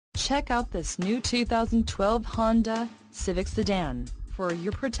Check out this new 2012 Honda Civic Sedan. For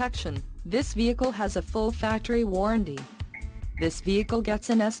your protection, this vehicle has a full factory warranty. This vehicle gets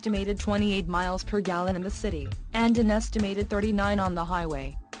an estimated 28 miles per gallon in the city, and an estimated 39 on the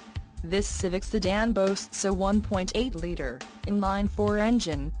highway. This Civic Sedan boasts a 1.8-liter inline-4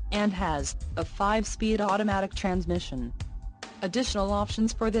 engine, and has a 5-speed automatic transmission. Additional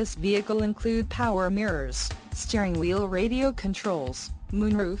options for this vehicle include power mirrors, steering wheel radio controls,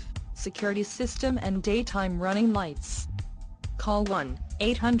 moonroof, security system and daytime running lights. Call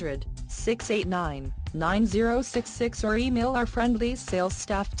 1-800-689-9066 or email our friendly sales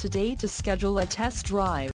staff today to schedule a test drive.